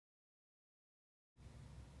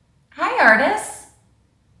Hi artists,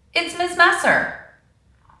 it's Ms. Messer,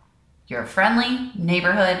 your friendly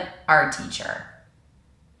neighborhood art teacher.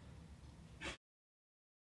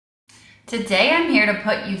 Today I'm here to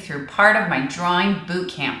put you through part of my Drawing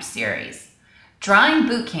Bootcamp series. Drawing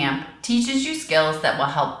Bootcamp teaches you skills that will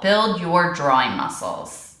help build your drawing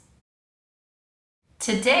muscles.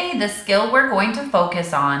 Today the skill we're going to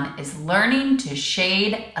focus on is learning to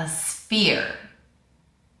shade a sphere.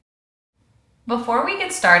 Before we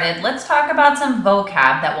get started, let's talk about some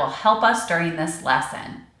vocab that will help us during this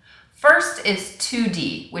lesson. First is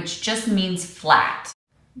 2D, which just means flat.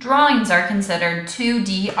 Drawings are considered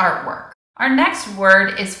 2D artwork. Our next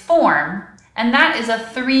word is form, and that is a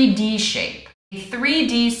 3D shape. A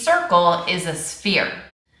 3D circle is a sphere.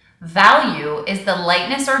 Value is the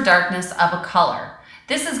lightness or darkness of a color.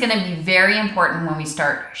 This is going to be very important when we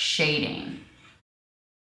start shading.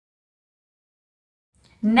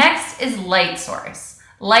 Next is light source.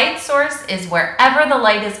 Light source is wherever the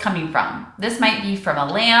light is coming from. This might be from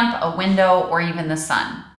a lamp, a window, or even the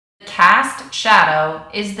sun. Cast shadow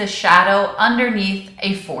is the shadow underneath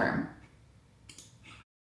a form.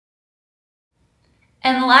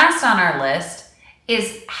 And last on our list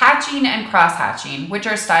is hatching and cross-hatching, which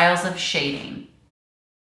are styles of shading.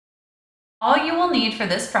 All you will need for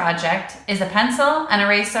this project is a pencil, an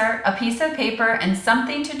eraser, a piece of paper, and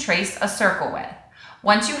something to trace a circle with.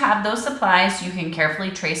 Once you have those supplies, you can carefully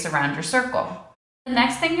trace around your circle. The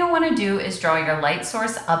next thing you'll want to do is draw your light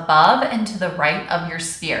source above and to the right of your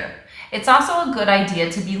sphere. It's also a good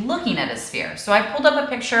idea to be looking at a sphere, so I pulled up a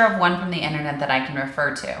picture of one from the internet that I can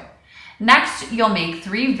refer to. Next, you'll make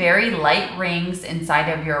 3 very light rings inside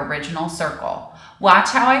of your original circle. Watch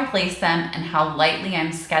how I place them and how lightly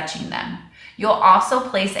I'm sketching them. You'll also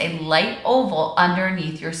place a light oval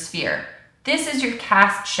underneath your sphere. This is your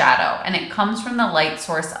cast shadow, and it comes from the light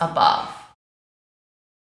source above.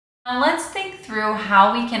 Now let's think through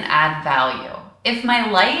how we can add value. If my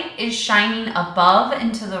light is shining above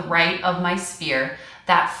and to the right of my sphere,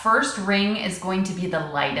 that first ring is going to be the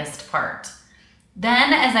lightest part.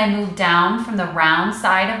 Then as I move down from the round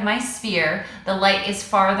side of my sphere, the light is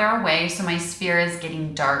farther away, so my sphere is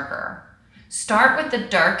getting darker. Start with the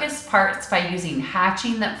darkest parts by using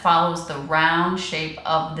hatching that follows the round shape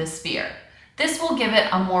of the sphere. This will give it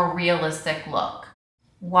a more realistic look.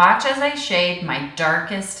 Watch as I shade my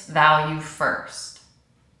darkest value first.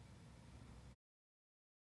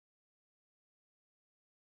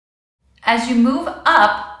 As you move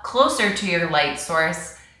up closer to your light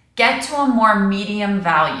source, get to a more medium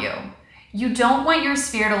value. You don't want your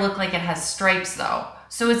sphere to look like it has stripes though,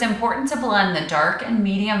 so it's important to blend the dark and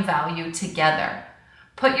medium value together.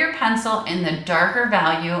 Put your pencil in the darker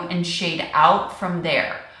value and shade out from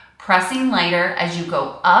there, pressing lighter as you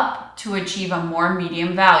go up to achieve a more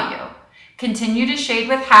medium value. Continue to shade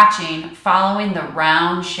with hatching, following the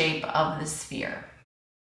round shape of the sphere.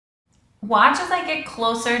 Watch as I get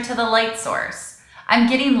closer to the light source. I'm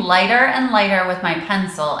getting lighter and lighter with my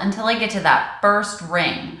pencil until I get to that first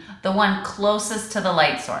ring, the one closest to the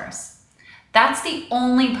light source. That's the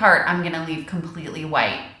only part I'm going to leave completely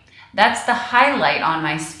white. That's the highlight on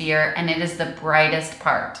my sphere, and it is the brightest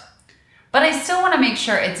part. But I still want to make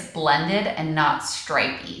sure it's blended and not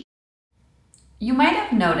stripey. You might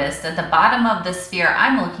have noticed at the bottom of the sphere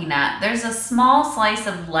I'm looking at, there's a small slice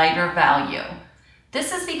of lighter value.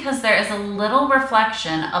 This is because there is a little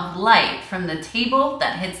reflection of light from the table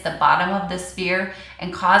that hits the bottom of the sphere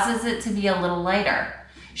and causes it to be a little lighter.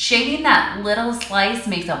 Shading that little slice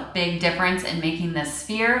makes a big difference in making the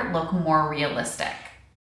sphere look more realistic.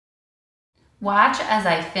 Watch as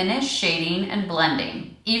I finish shading and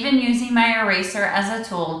blending, even using my eraser as a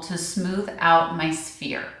tool to smooth out my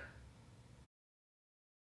sphere.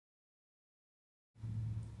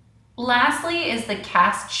 Lastly is the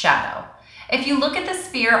cast shadow. If you look at the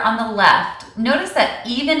sphere on the left, notice that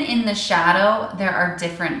even in the shadow, there are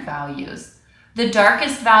different values. The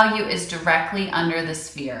darkest value is directly under the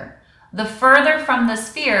sphere. The further from the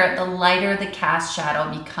sphere, the lighter the cast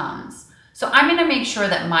shadow becomes. So I'm going to make sure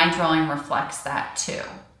that my drawing reflects that too.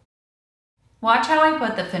 Watch how I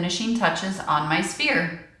put the finishing touches on my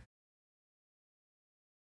sphere.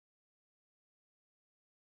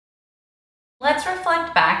 Let's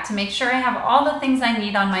reflect back to make sure I have all the things I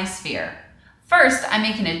need on my sphere. First, I'm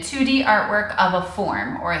making a 2D artwork of a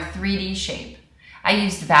form or a 3D shape. I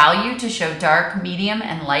used value to show dark, medium,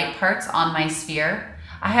 and light parts on my sphere.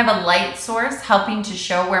 I have a light source helping to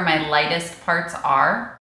show where my lightest parts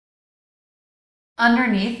are.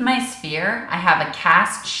 Underneath my sphere, I have a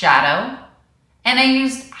cast shadow, and I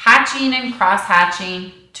used hatching and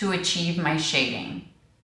cross-hatching to achieve my shading.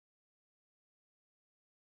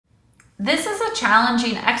 This is a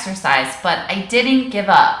challenging exercise, but I didn't give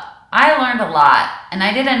up. I learned a lot, and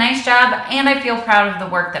I did a nice job, and I feel proud of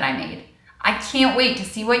the work that I made. I can't wait to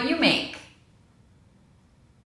see what you make.